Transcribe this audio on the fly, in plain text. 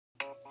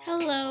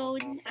Hello,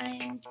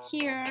 I'm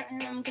here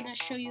and I'm gonna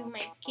show you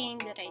my game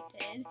that I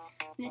did.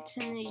 And it's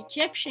an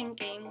Egyptian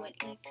game with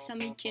like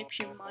some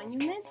Egyptian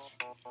monuments.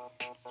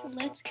 So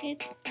let's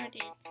get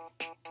started.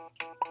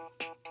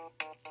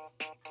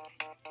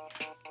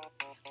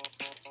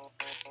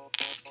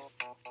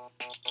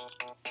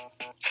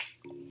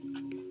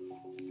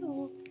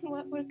 So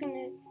what we're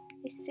gonna,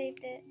 I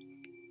saved it.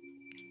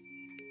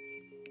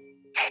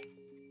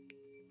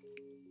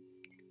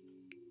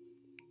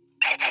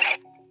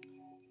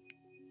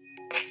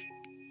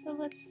 So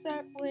let's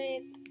start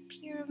with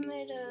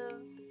Pyramid of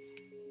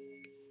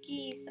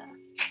Giza.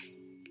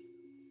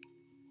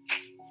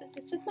 So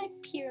this is my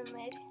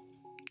pyramid.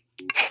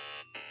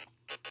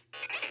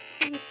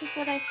 So this is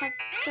what I have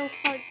so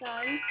far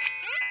done.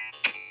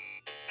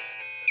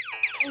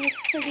 And it's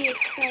pretty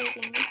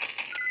exciting.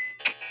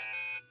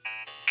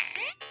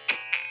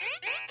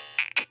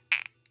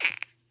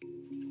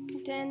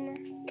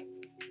 Then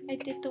I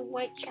did the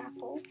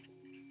Whitechapel.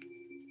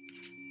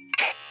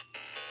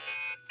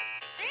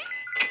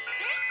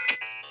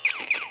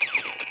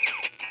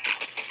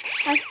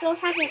 I still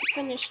haven't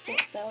finished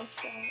it though,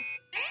 so.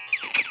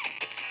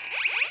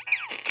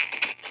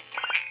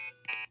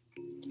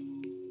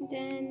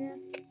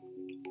 Then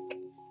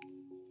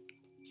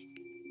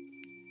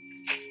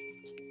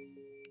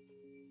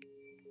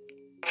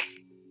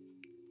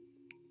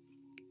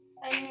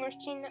I'm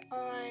working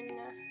on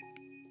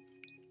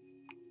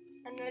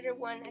another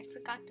one. I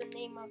forgot the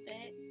name of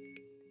it,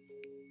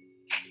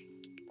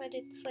 but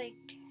it's like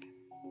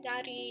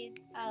Dari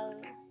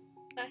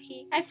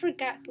al-Bahi. I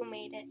forgot who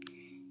made it.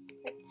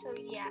 But so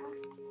yeah,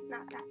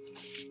 not that.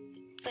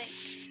 Like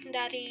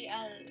Dari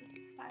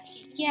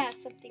al-Bahi. Yeah,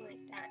 something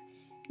like that.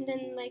 And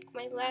then like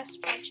my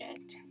last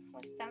project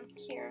was down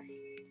here.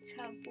 It's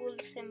Habul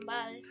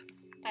Simbal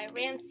by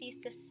Ramses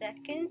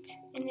II,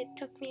 and it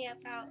took me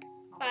about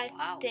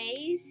 5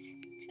 days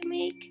to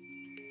make.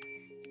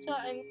 So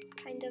I'm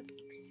kind of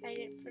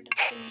excited for the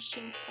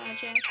finishing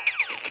project.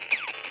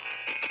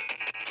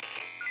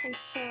 And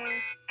so,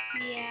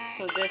 yeah.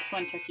 So this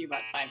one took you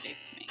about 5 days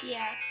to make.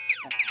 Yeah.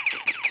 That's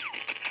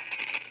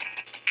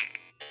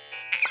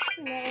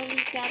Not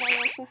only that, I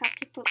also have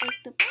to put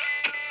like the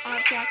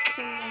objects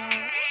in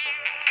there.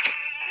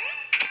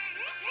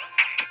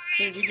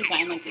 So did you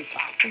design like these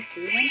boxes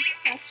too then?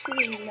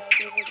 Actually, no,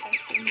 they were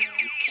just in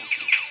there.